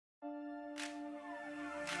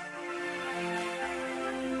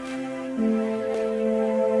Hey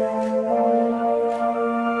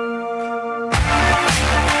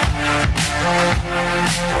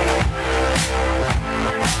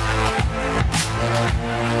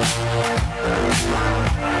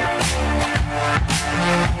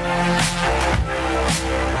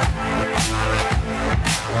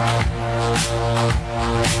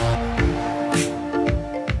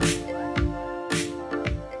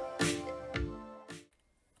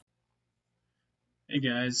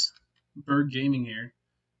guys, Burg Gaming here,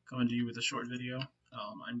 coming to you with a short video.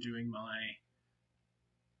 I'm doing my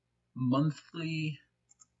monthly,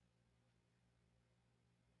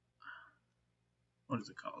 what is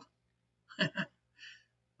it called?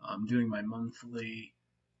 I'm doing my monthly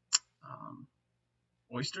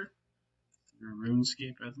Oyster through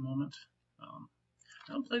Runescape at the moment. I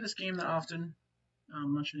don't play this game that often,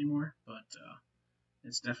 much anymore, but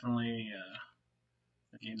it's definitely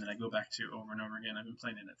a game that I go back to over and over again. I've been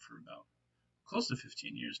playing it for about close to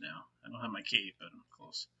 15 years now. I don't have my cape, but I'm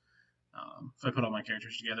close. If I put all my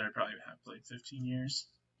characters together, I probably have played 15 years.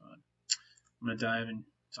 But I'm going to dive and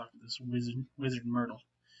talk to this wizard Myrtle.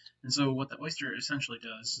 And so what the oyster essentially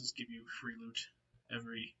does is give you free loot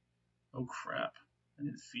every... Oh crap, I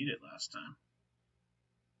didn't feed it last time.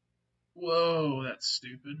 Whoa, that's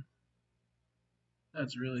stupid.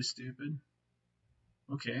 That's really stupid.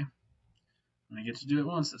 Okay, I get to do it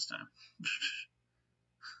once this time.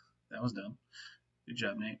 That was dumb. Good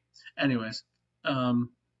job, Nate. Anyways,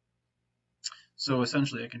 so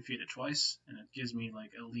essentially I can feed it twice, and it gives me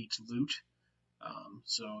like elite loot.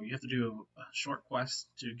 So you have to do a short quest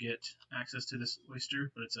to get access to this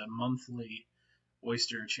oyster, but it's a monthly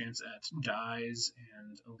oyster chance at dyes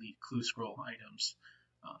and elite clue scroll items.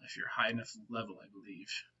 If you're high enough level, I believe.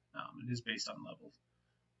 It is based on level,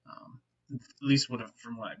 at least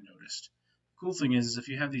from what I've noticed. Cool thing is if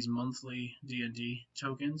you have these monthly D&D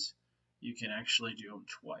tokens, you can actually do them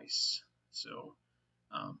twice. So,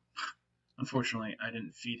 unfortunately, I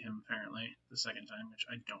didn't feed him apparently the second time, which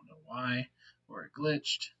I don't know why, or it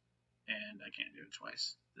glitched, and I can't do it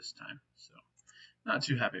twice this time. So, not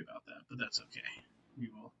too happy about that, but that's okay. We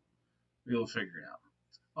will figure it out.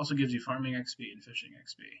 Also gives you farming XP and fishing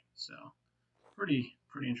XP, so pretty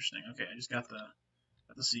interesting. Okay, I just got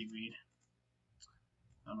the seaweed.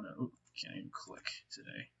 I'm gonna can't even click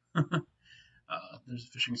today. There's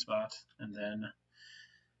a fishing spot, and then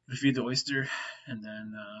we feed the oyster, and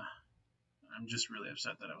then I'm just really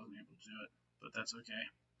upset that I wasn't able to do it, but that's okay.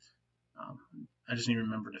 I just need to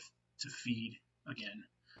remember to feed again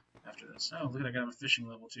after this. Oh, look at I got a fishing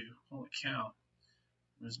level 2. Holy cow.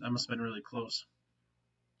 I must have been really close.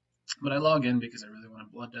 But I log in because I really want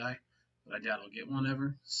a blood dye, but I doubt I'll get one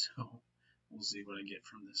ever, so we'll see what I get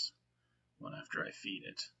from this one after I feed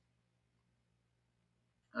it.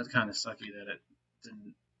 That's kind of sucky that it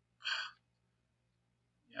didn't...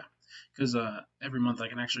 Yeah, because every month I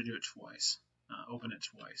can actually do it twice, open it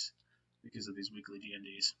twice, because of these weekly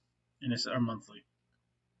D&Ds, and it's our monthly.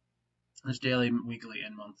 There's daily, weekly,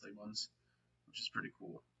 and monthly ones, which is pretty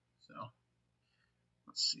cool. So,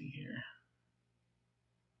 let's see here.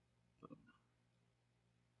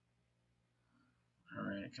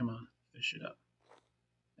 Alright, come on, fish it up.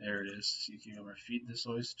 There it is. So you can over feed this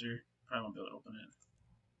oyster. Probably won't be able to open it.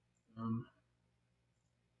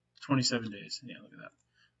 27 days. Yeah, look at that.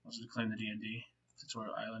 Also claim the D&D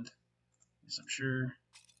tutorial island. Yes, I'm sure.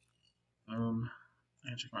 I can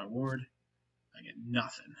check my reward. I get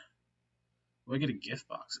nothing. Will I get a gift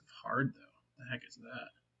box of hard though? The heck is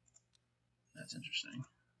that? That's interesting.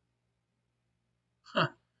 Huh.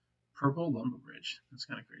 Purple lumber bridge. That's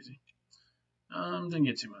kind of crazy. Didn't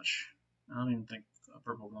get too much. I don't even think a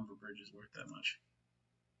purple lumber bridge is worth that much.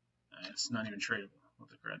 It's not even tradable with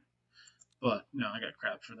the cred. But no, I got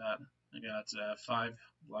crap for that. I got 5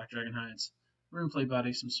 black dragon hides, rune plate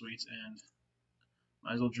body, some sweets, and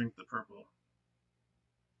might as well drink the purple.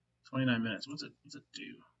 29 minutes. What's it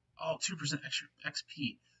do? Oh, 2% extra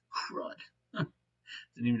XP. Crud.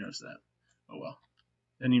 Didn't even notice that. Oh well.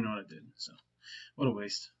 Didn't even know what it did. So, what a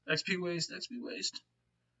waste. XP waste. XP waste.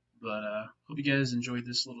 But hope you guys enjoyed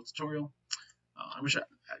this little tutorial. I wish I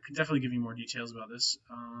could definitely give you more details about this.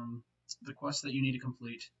 The quest that you need to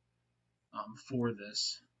complete for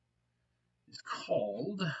this is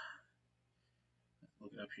called...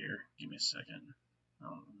 Look it up here. Give me a second. I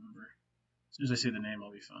don't remember. As soon as I say the name,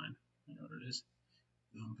 I'll be fine. I know what it is.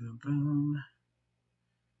 Boom, boom, boom.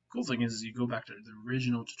 Cool thing is you go back to the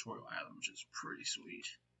original tutorial island, which is pretty sweet.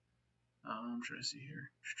 I'm trying to see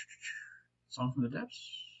here. Song from the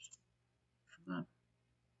Depths? From that?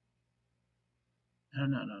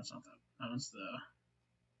 No, it's not that. No, it's the...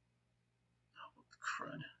 Oh, what the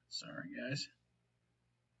crud. Sorry, guys.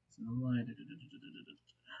 It's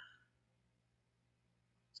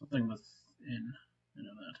Something within. I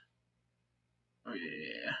know that. Oh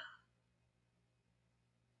yeah.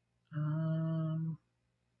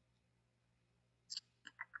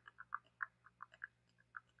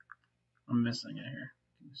 I'm missing it here.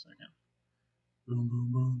 Give me a second. Boom,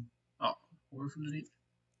 boom, boom. Oh, Horror from the Deep.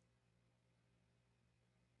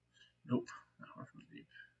 Nope, not Horror from the Deep.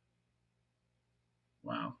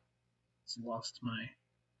 Wow, it's lost my.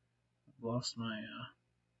 What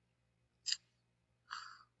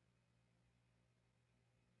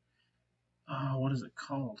is it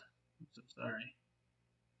called? I'm so sorry.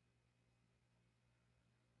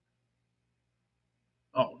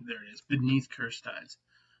 Oh, there it is. Beneath Cursed Tides.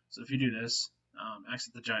 So if you do this,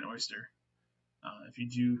 exit the giant oyster. If you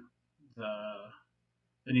do the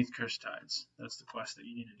Beneath Cursed Tides, that's the quest that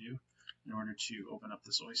you need to do in order to open up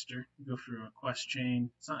this oyster. You go through a quest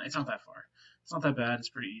chain. It's not that far. It's not that bad. It's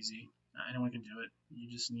pretty easy. Anyone can do it.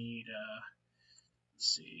 You just need,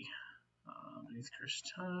 let's see, Beneath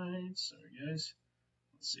Cursed Tides. Sorry, guys.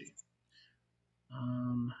 Let's see.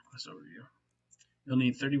 Quest overview. You'll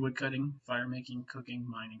need 30 wood cutting, fire making, cooking,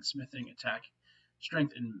 mining, smithing, attack,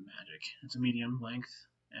 strength, and magic. It's a medium length,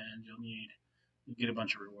 and you get a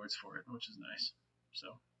bunch of rewards for it, which is nice.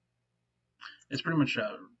 So it's pretty much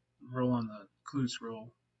a roll on the clue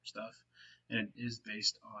scroll stuff, and it is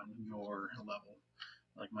based on your level.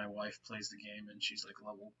 Like my wife plays the game and she's like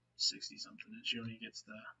level 60 something, and she only gets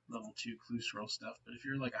the level 2 clue scroll stuff. But if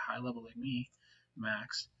you're like a high level like me,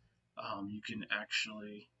 max, you can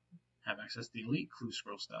actually have access to the elite clue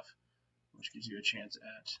scroll stuff, which gives you a chance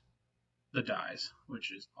at the dies,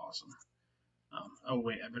 which is awesome. Oh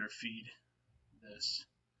wait, I better feed this,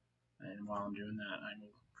 and while I'm doing that, I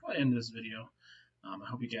will probably end this video. I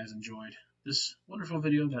hope you guys enjoyed this wonderful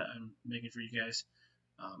video that I'm making for you guys.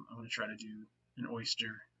 I'm going to try to do an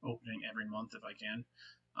oyster opening every month if I can,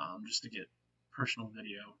 just to get personal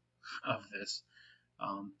video of this,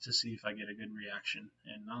 to see if I get a good reaction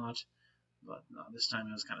and not. But this time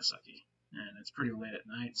it was kind of sucky, and it's pretty late at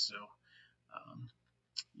night, so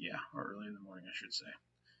yeah, or early in the morning, I should say.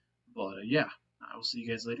 But yeah, I will see you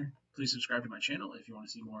guys later. Please subscribe to my channel if you want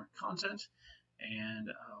to see more content. And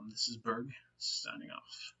this is Burg signing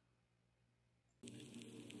off.